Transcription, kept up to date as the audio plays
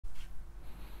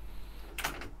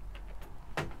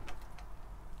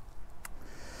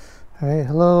Alright,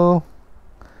 hello.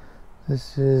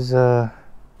 This is Garage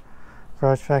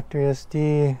Factory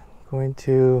SD going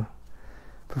to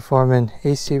perform an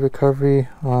AC recovery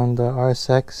on the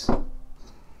RSX.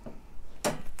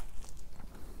 So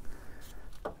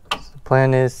the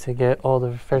plan is to get all the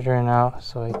refrigerant out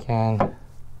so I can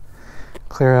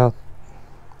clear out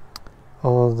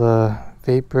all the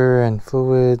vapor and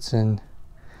fluids and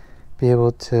be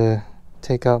able to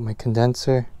take out my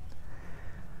condenser.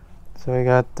 So I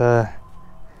got the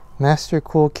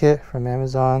Mastercool kit from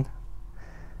Amazon.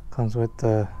 Comes with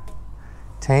the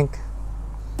tank,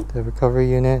 the recovery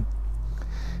unit,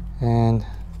 and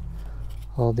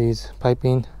all these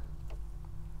piping.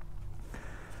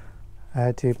 I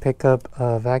had to pick up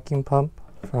a vacuum pump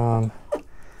from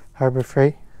Harbor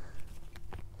Freight.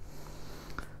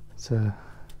 It's a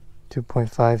 2.5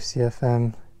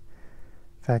 CFM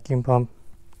vacuum pump.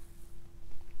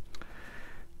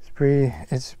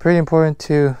 It's pretty important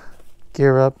to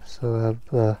gear up, so I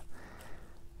have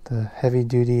the heavy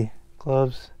duty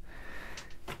gloves,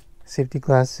 safety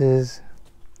glasses,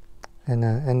 and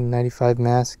an N95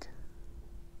 mask.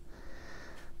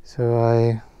 So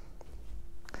I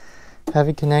have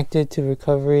it connected to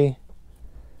recovery.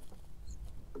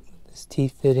 This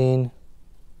T-fitting.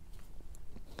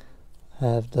 I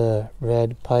have the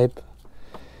red pipe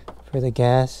for the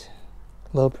gas,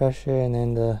 low pressure, and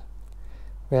then the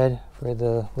red for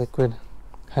the liquid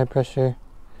high pressure.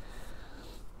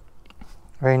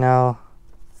 Right now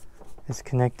it's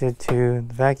connected to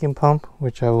the vacuum pump,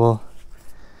 which I will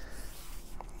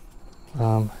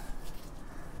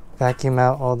vacuum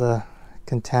out all the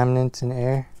contaminants in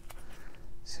air.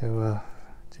 So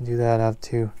to do that I have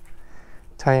to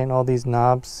tighten all these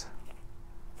knobs.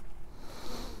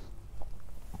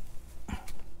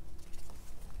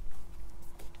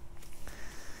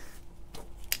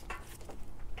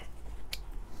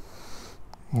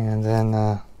 And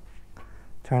then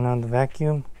turn on the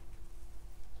vacuum.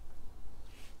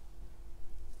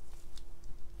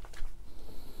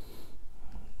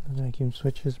 The vacuum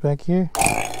switch is back here.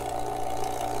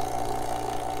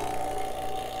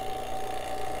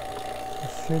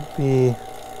 It should be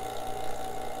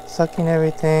sucking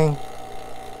everything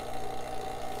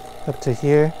up to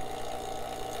here.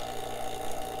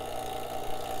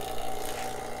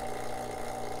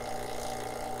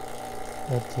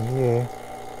 Up to here.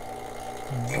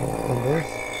 Open this,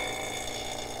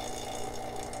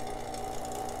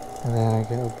 and then I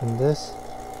can open this.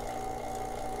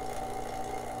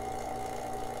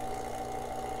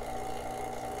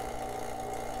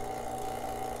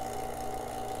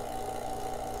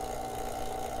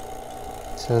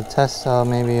 So to test out,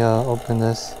 maybe I'll open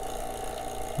this,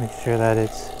 make sure that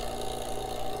it's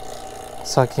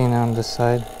sucking on this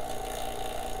side.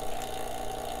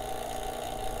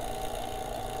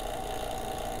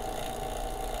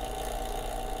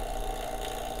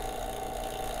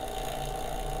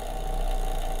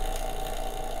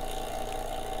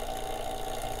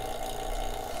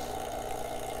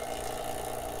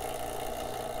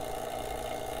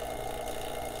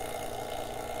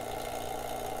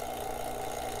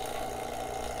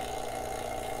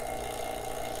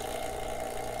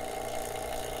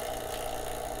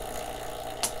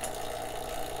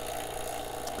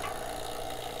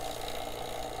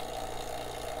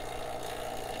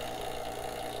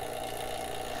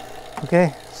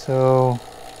 Okay, so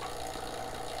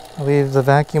I'll leave the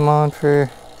vacuum on for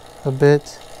a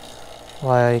bit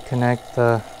while I connect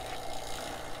the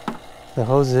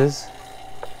hoses.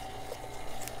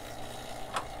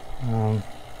 The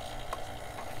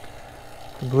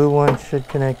blue one should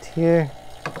connect here.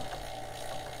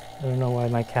 I don't know why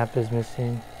my cap is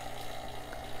missing.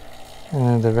 And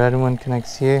then the red one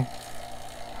connects here.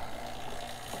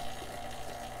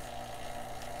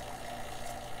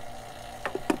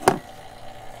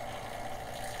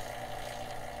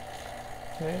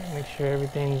 Okay, make sure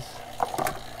everything's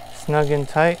snug and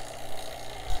tight.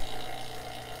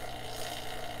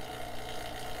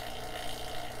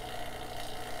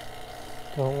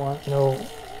 Don't want no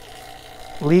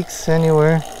leaks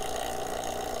anywhere.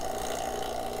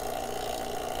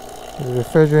 The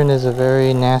refrigerant is a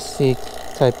very nasty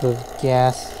type of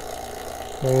gas,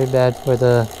 very bad for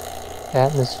the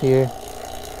atmosphere.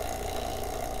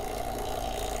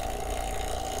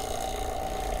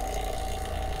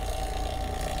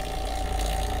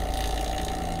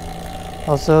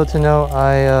 Also to note,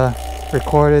 I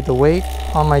recorded the weight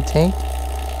on my tank,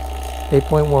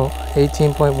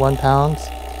 18.1 pounds.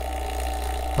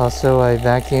 Also, I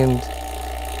vacuumed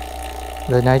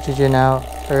the nitrogen out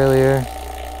earlier.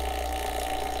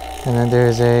 And then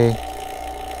there's a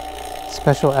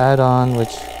special add-on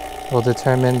which will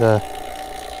determine the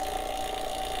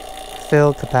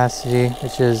fill capacity,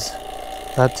 which is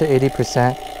up to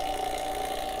 80%.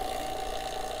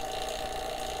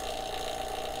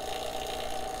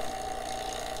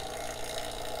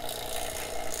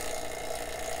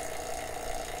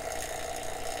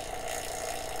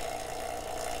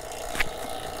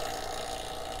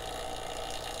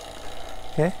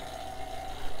 Okay,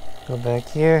 go back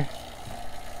here.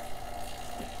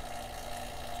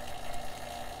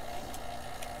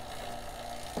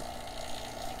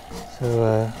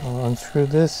 So I'll unscrew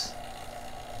this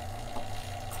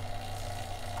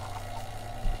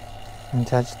and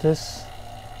attach this.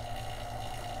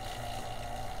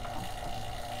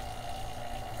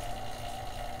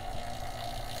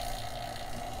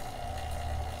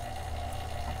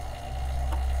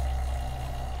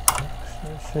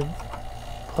 Should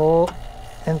pull,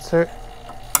 insert.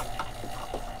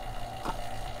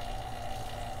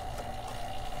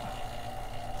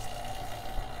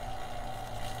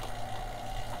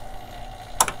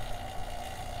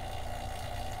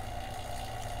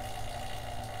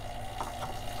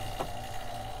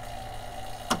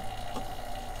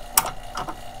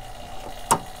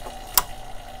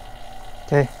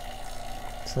 Okay,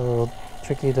 it's a little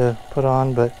tricky to put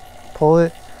on, but pull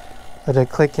it, let it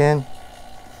click in,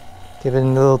 give it a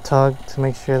little tug to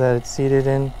make sure that it's seated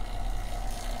in.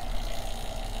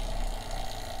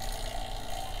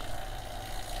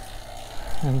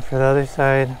 And for the other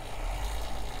side,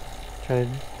 try to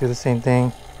do the same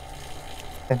thing.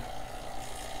 Okay.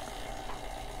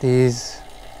 These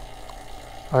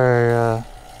are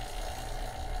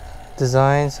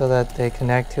designed so that they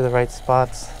connect to the right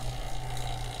spots.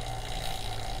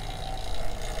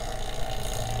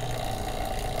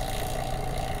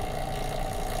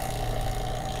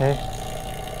 Okay,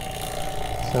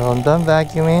 so I'm done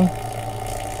vacuuming.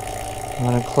 I'm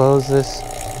going to close this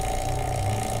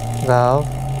valve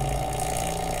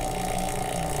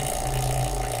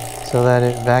so that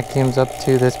it vacuums up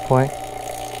to this point.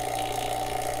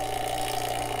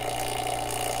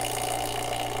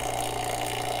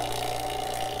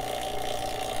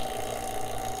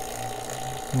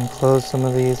 And close some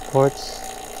of these ports.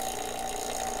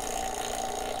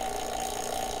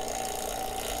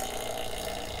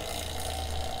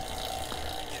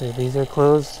 Sure these are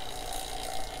closed.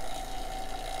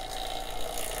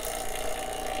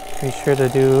 Be sure to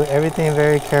do everything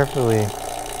very carefully,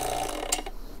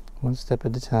 one step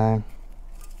at a time.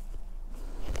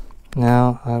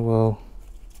 Now I will,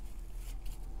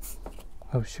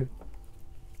 oh shoot,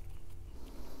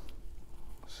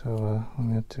 so I'm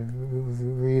going to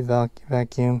have to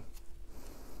vacuum.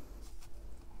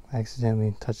 I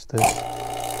accidentally touched this.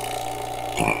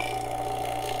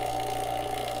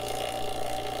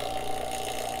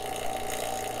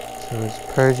 So it's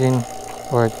purging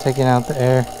or taking out the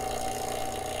air.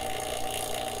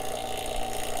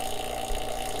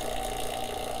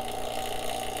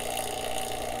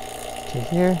 To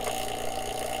here.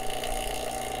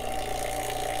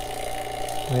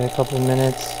 Wait a couple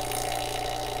minutes.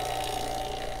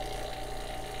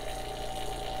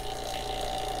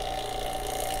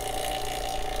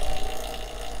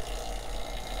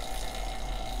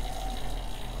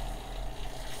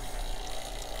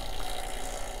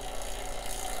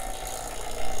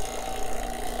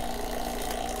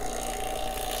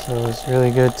 So it's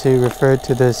really good to refer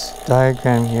to this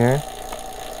diagram here.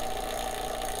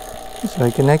 So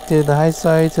I connected the high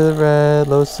side to the red,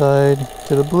 low side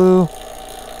to the blue.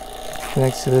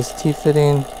 Connects to this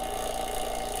T-fitting.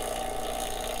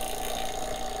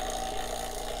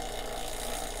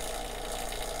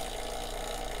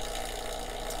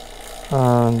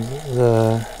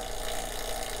 The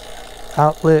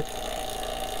outlet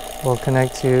will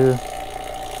connect to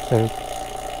the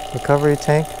recovery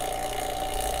tank.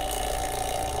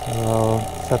 I'll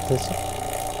shut this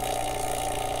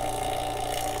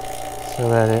so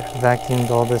that it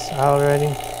vacuums all this out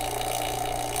already.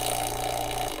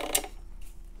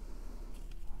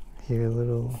 Here, a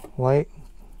little white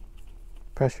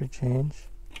pressure change.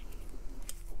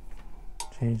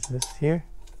 Change this here.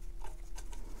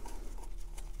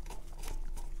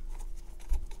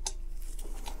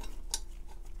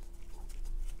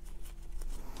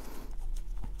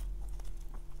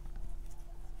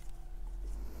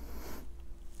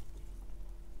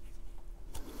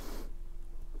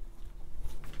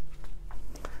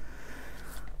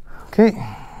 Okay,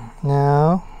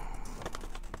 now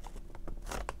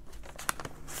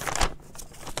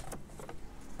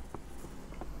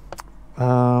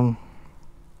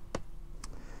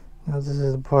now this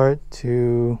is the part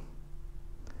to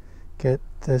get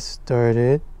this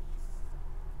started.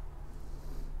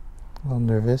 A little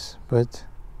nervous, but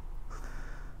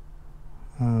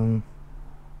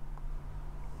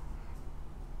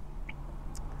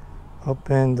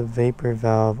Open the vapor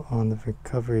valve on the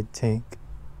recovery tank.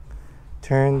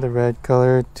 Turn the red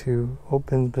color to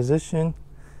open position.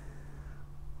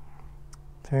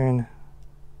 Turn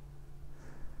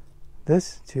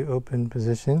this to open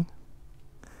position.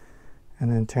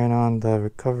 And then turn on the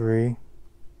recovery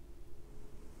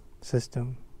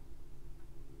system.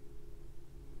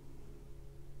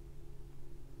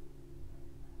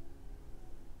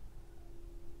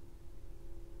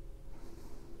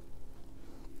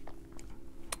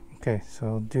 Okay,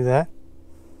 so do that.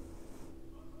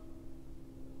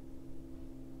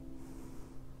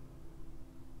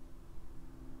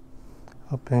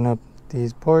 Open up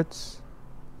these ports.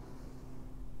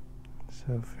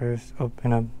 So first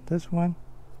open up this one.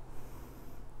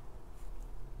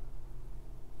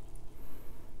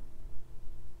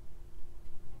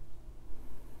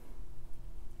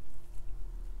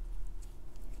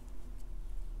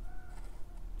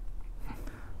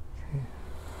 Okay.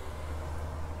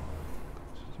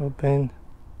 Just open.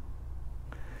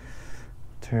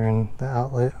 Turn the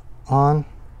outlet on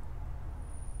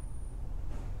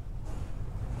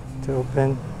to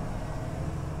open.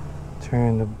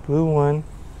 Turn the blue one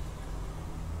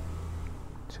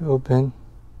to open,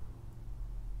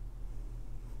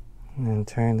 and then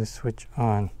turn the switch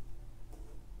on.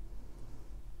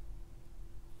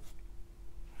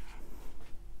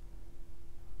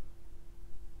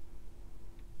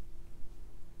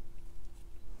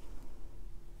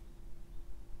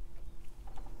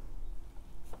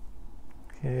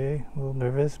 Okay, a little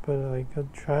nervous, but I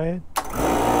could try it.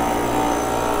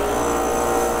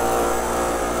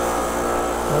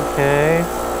 Okay.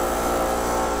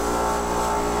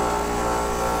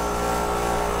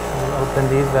 I'll open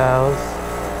these valves.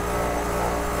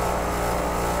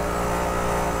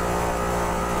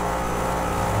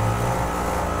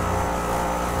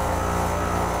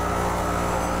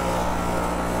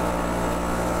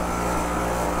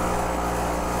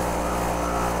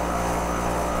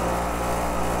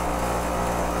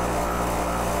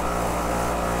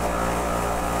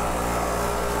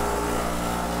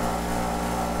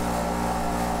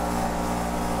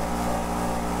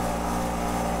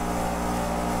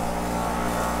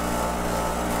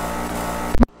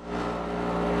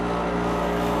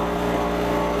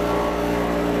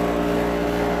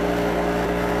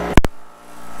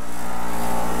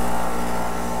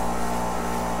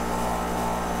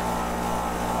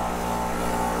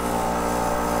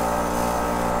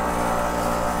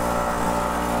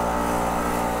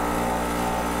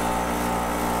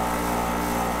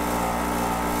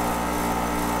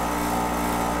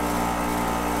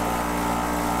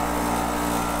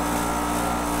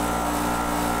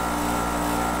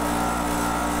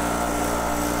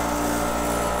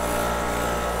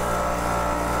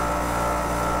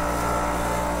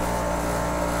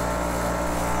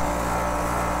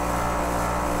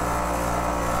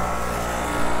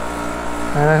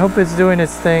 And I hope it's doing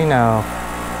its thing now.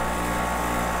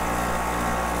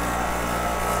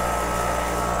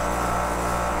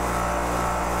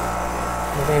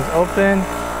 Everything's open.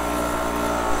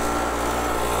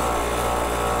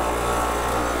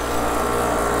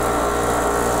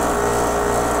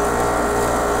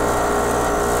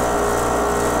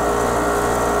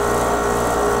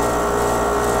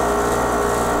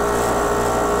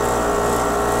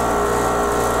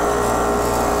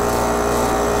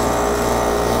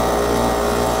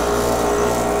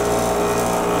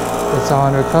 It's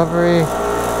on recovery. It's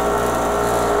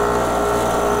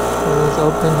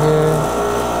open here.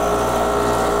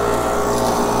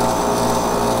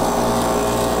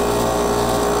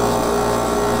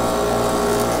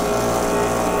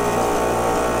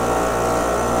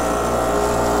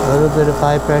 A little bit of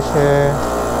high pressure.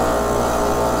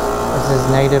 This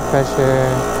is negative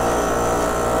pressure.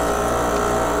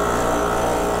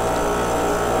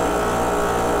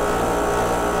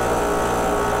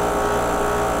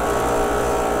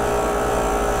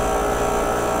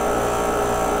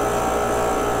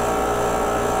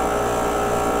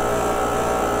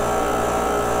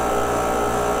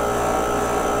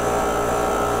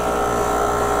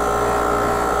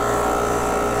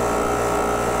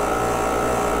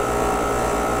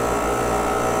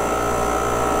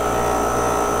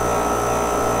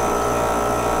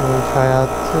 We'll try out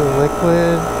the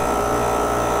liquid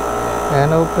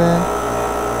and open.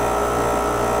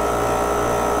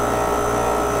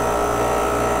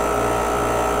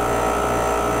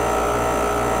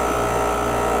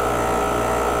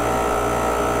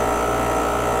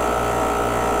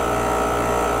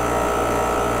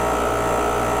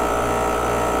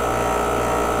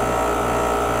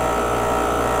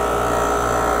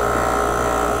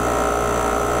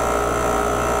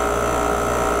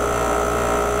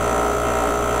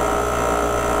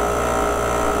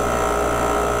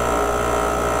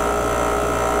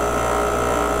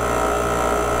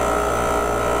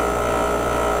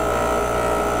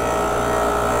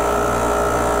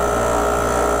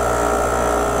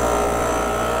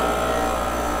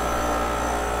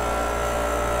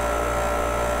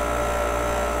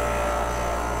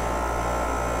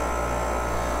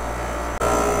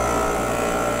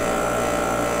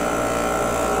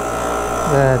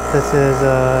 that this is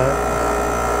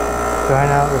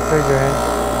drying out refrigerant.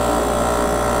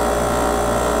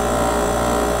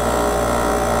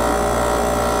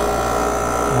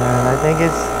 And I think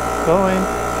it's going.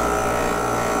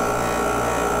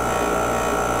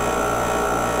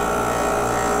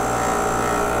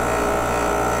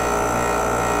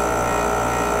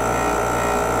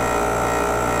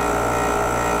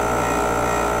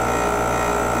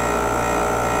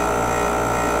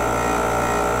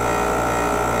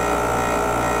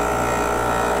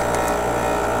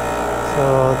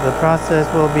 So the process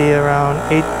will be around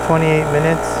 28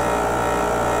 minutes.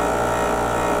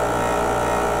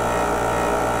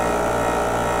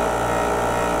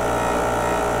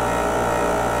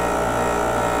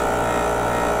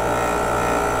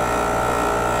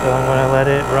 So I'm going to let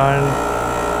it run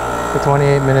for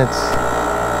 28 minutes.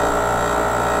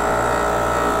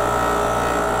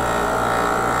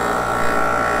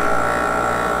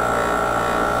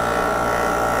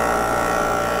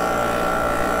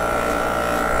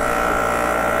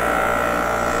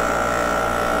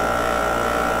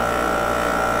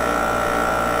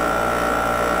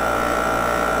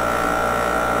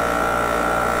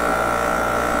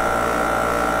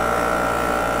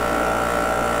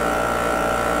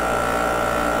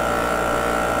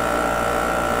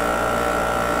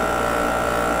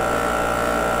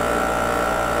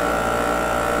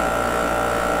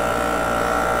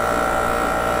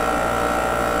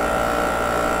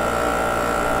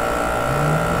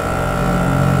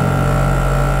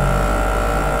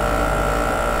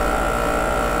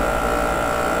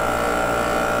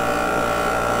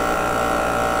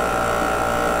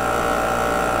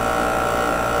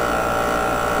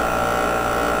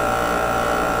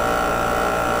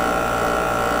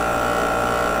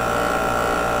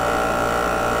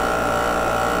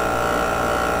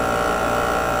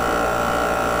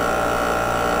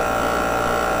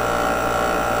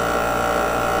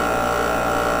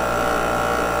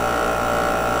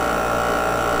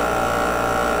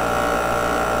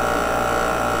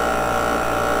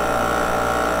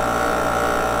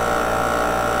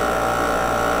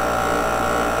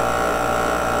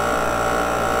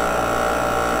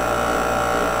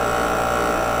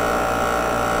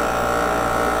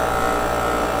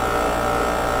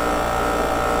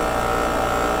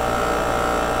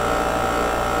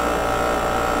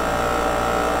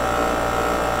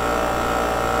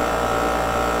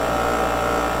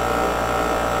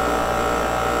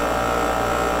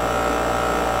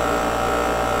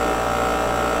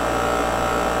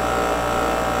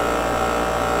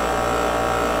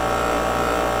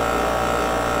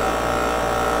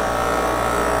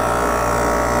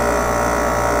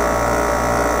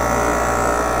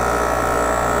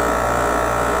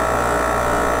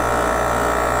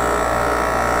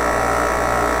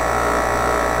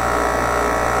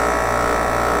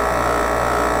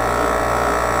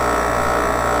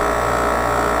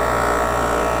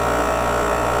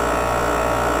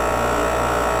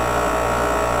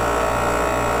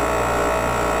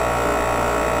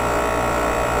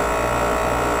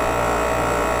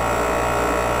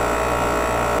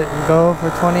 Go for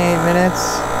 28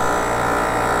 minutes,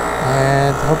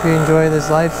 and hope you enjoy this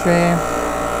live stream.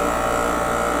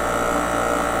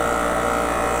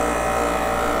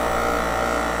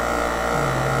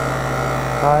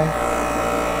 Bye.